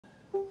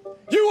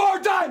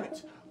You're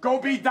diamonds. Go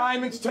be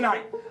diamonds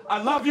tonight.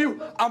 I love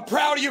you. I'm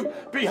proud of you.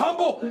 Be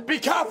humble. Be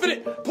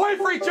confident. Play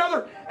for each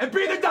other and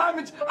be the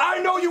diamonds I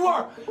know you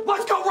are.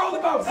 Let's go roll the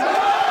boat.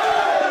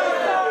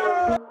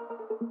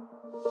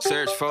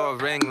 Search for a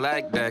ring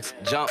like Dex.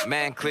 Jump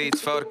man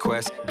cleats for the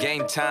quest.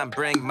 Game time,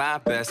 bring my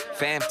best.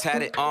 Fam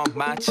tatted on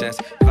my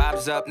chest.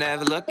 Vibes up,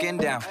 never looking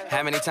down.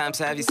 How many times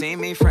have you seen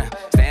me frown?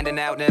 Standing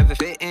out, never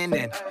fitting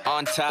in.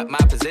 On top, my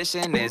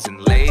position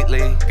isn't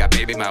lately. Got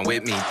baby mine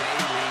with me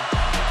daily.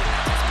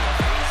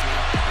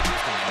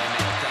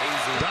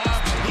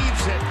 Dobbs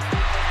leaves it.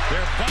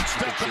 They're bunched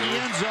up in the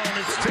end zone.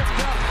 It's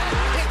tipped up.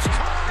 It's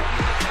caught.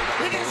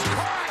 It is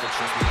caught.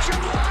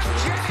 Jauan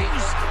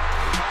Jennings.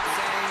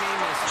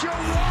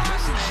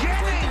 Jauan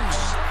Jennings.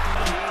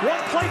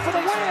 One play for the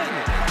win.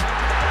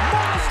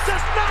 Moss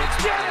does not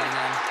get it.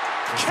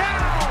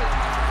 Cal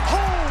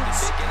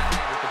holds.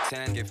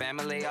 Your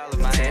family, all of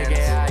my Take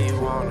it how you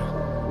wanna.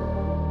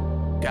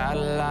 Got a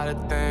lot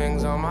of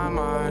things on my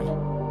mind.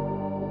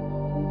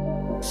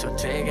 So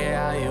take it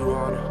how you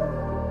wanna.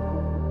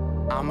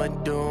 I'ma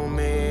do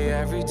me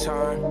every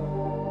time.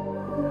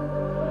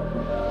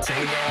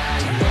 Take it how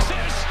you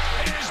wanna.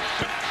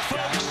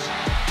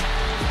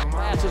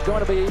 Pass is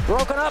going to be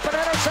broken up and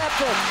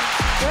intercepted.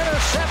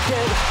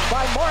 Intercepted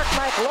by Mark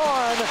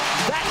McLaurin.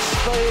 That's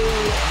the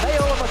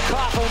nail in the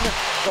coffin.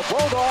 The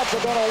Bulldogs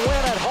are going to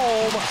win at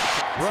home.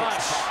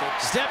 Rush,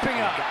 stepping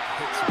up,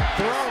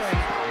 throwing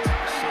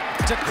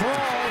to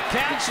Kroll,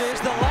 catches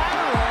the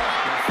lateral.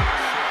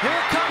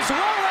 Here comes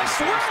Willis.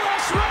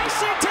 Willis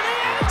racing to the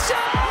end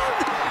zone.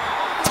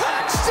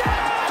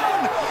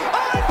 Touchdown!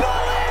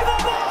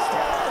 Unbelievable!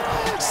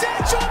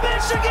 Central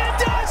Michigan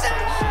does it!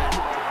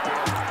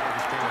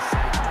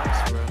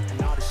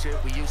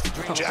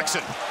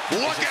 Jackson,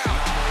 look out!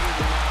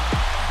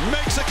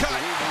 Makes a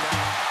cut.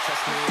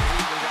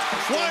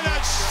 Why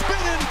not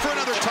spin in for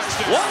another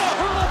touchdown? What a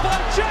hurdle by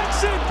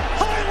Jackson!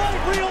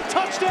 Highlight reel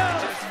touchdown!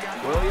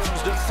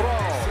 Williams to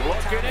throw,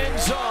 looking in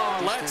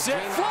zone, lets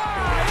it fly,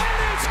 and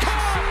it's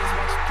caught!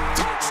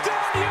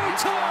 Touchdown,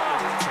 Utah!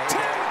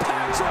 Tim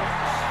Patrick!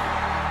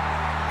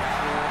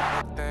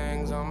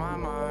 Things on my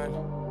mind.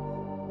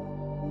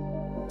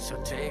 So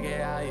take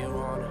it how you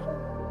wanna.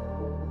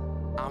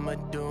 I'ma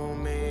do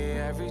me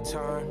every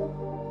time.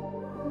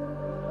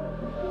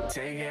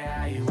 Take it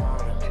how you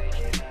wanna.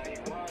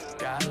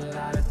 Got a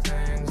lot of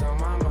things on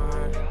my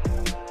mind.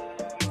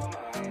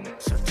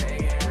 So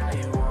take it how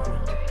you wanna.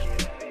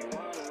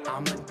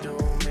 I'ma do